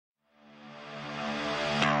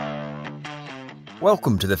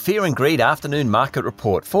Welcome to the Fear and Greed Afternoon Market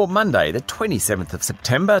Report for Monday, the 27th of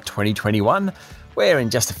September 2021, where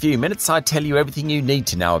in just a few minutes I tell you everything you need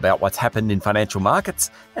to know about what's happened in financial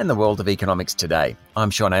markets and the world of economics today.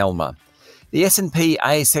 I'm Sean Aylmer. The S&P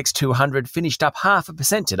ASX 200 finished up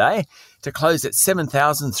 0.5% today to close at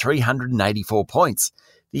 7,384 points.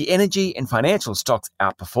 The energy and financial stocks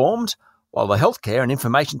outperformed, while the healthcare and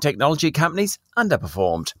information technology companies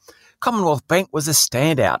underperformed. Commonwealth Bank was a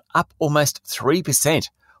standout, up almost 3%,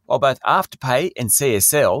 while both Afterpay and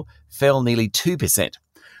CSL fell nearly 2%.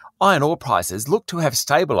 Iron ore prices look to have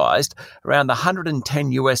stabilised around the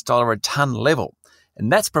 $110 a tonne level,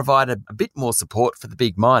 and that's provided a bit more support for the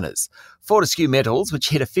big miners. Fortescue Metals, which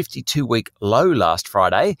hit a 52-week low last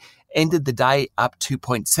Friday, ended the day up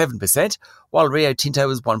 2.7%, while Rio Tinto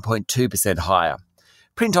was 1.2% higher.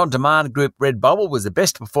 Print-on-demand group Redbubble was the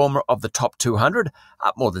best performer of the top 200,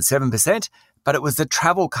 up more than 7%, but it was the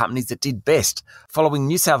travel companies that did best, following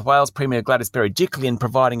New South Wales Premier Gladys Berejiklian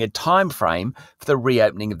providing a time frame for the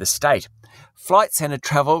reopening of the state. Flight Centre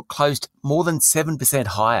travel closed more than 7%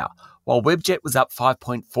 higher, while Webjet was up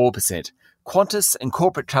 5.4%. Qantas and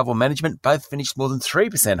Corporate Travel Management both finished more than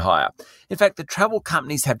 3% higher. In fact, the travel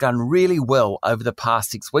companies have done really well over the past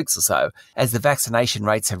 6 weeks or so as the vaccination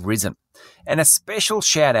rates have risen. And a special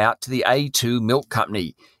shout out to the A2 Milk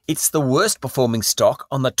Company. It's the worst performing stock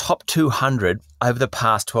on the top 200 over the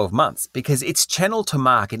past 12 months because its channel to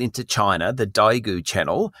market into China, the Daigou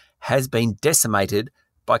channel, has been decimated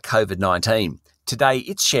by COVID-19. Today,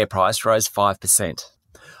 its share price rose 5%.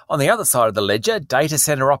 On the other side of the ledger, data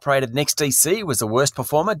centre operator NextDC was the worst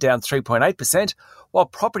performer, down 3.8%, while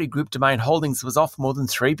property group Domain Holdings was off more than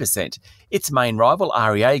 3%. Its main rival,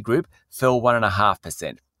 REA Group, fell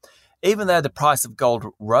 1.5%. Even though the price of gold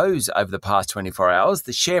rose over the past 24 hours,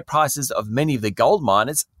 the share prices of many of the gold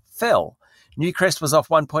miners fell. Newcrest was off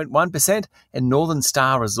 1.1% and Northern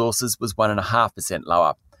Star Resources was 1.5%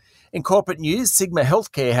 lower. In corporate news, Sigma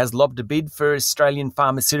Healthcare has lobbed a bid for Australian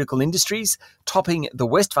pharmaceutical industries, topping the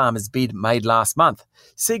Wesfarmers bid made last month.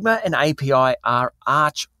 Sigma and API are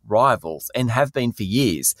arch rivals and have been for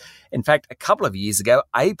years. In fact, a couple of years ago,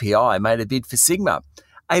 API made a bid for Sigma.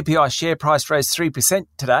 API share price rose 3%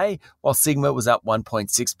 today, while Sigma was up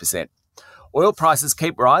 1.6%. Oil prices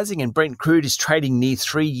keep rising and Brent crude is trading near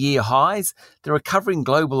 3-year highs. The recovering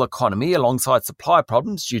global economy, alongside supply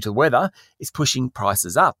problems due to weather, is pushing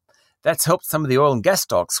prices up. That's helped some of the oil and gas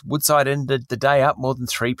stocks. Woodside ended the day up more than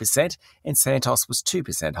 3% and Santos was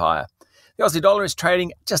 2% higher. The Aussie dollar is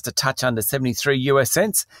trading just a touch under 73 US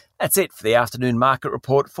cents. That's it for the afternoon market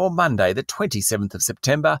report for Monday, the 27th of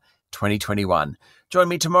September, 2021. Join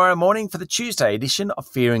me tomorrow morning for the Tuesday edition of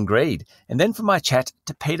Fear and Greed, and then for my chat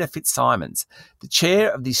to Peter Fitzsimons, the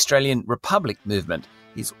chair of the Australian Republic Movement.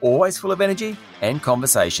 He's always full of energy and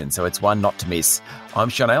conversation, so it's one not to miss. I'm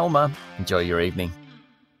Sean Aylmer. Enjoy your evening.